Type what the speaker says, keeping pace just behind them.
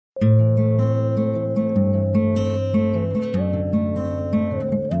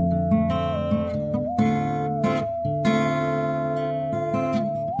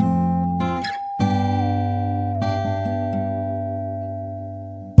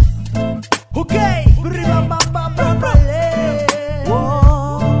Ok,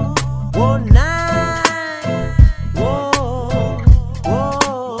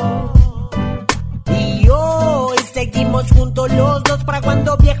 y hoy seguimos juntos los dos para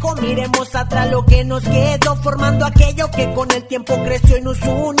cuando viejo miremos atrás lo que nos quedó, formando aquello que con el tiempo creció y nos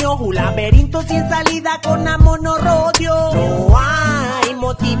unió. Un laberinto sin salida con amor nos rodeó. No hay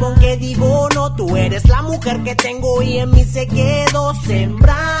motivo en que digo no, tú eres la mujer que tengo y en mí se quedó.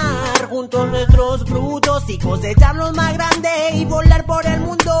 Sembrar juntos nuestros frutos y cosechar los más grandes y volar por el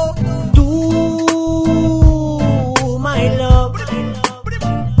mundo. Tú, my love.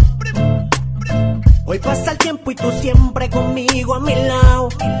 Hoy pasa el tiempo y tú siempre conmigo a mi lado.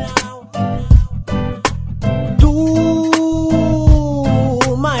 Tú,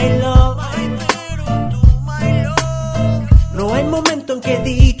 my love. No hay momento en que he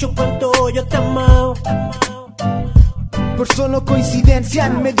dicho cuánto yo te amo. por solo coincidencia,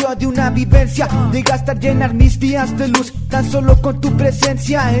 en medio de una vivencia, llegaste a llenar mis días de luz. Tan solo con tu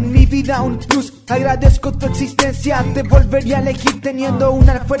presencia en mi vida un plus. Agradezco tu existencia, te volvería a elegir teniendo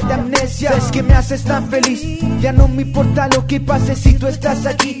una fuerte amnesia. Es que me haces tan feliz, ya no me importa lo que pase si tú estás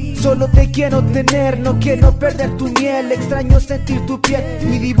aquí. Solo te quiero tener, no quiero perder tu miel. Extraño sentir tu piel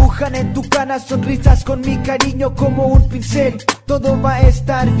y dibujan en tu cara sonrisas con mi cariño como un pincel. Todo va a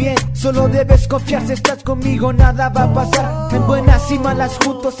estar bien, solo debes confiar. Si estás conmigo nada va a pasar. En buenas y malas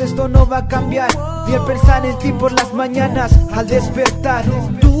juntos esto no va a cambiar. Y el pensar en ti por las mañanas al despertar.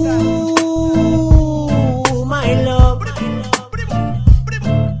 Tú, my love.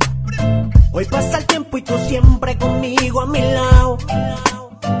 Hoy pasa el tiempo y tú siempre conmigo a mi lado.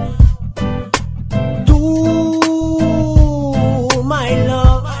 Tú, my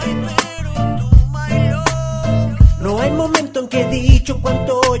love. No hay momento en que he dicho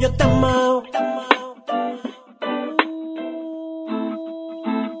cuánto yo te amo.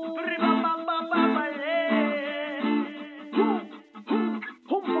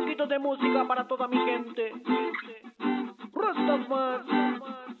 De música para toda mi gente. Rastaman.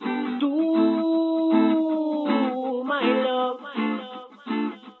 Tú, my love.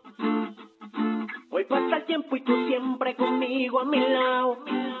 Hoy pasa el tiempo y tú siempre conmigo a mi lado.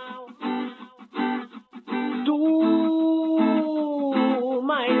 Tú,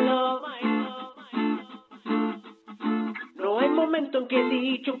 my love. No hay momento en que he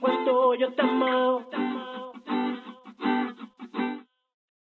dicho cuánto yo te amo.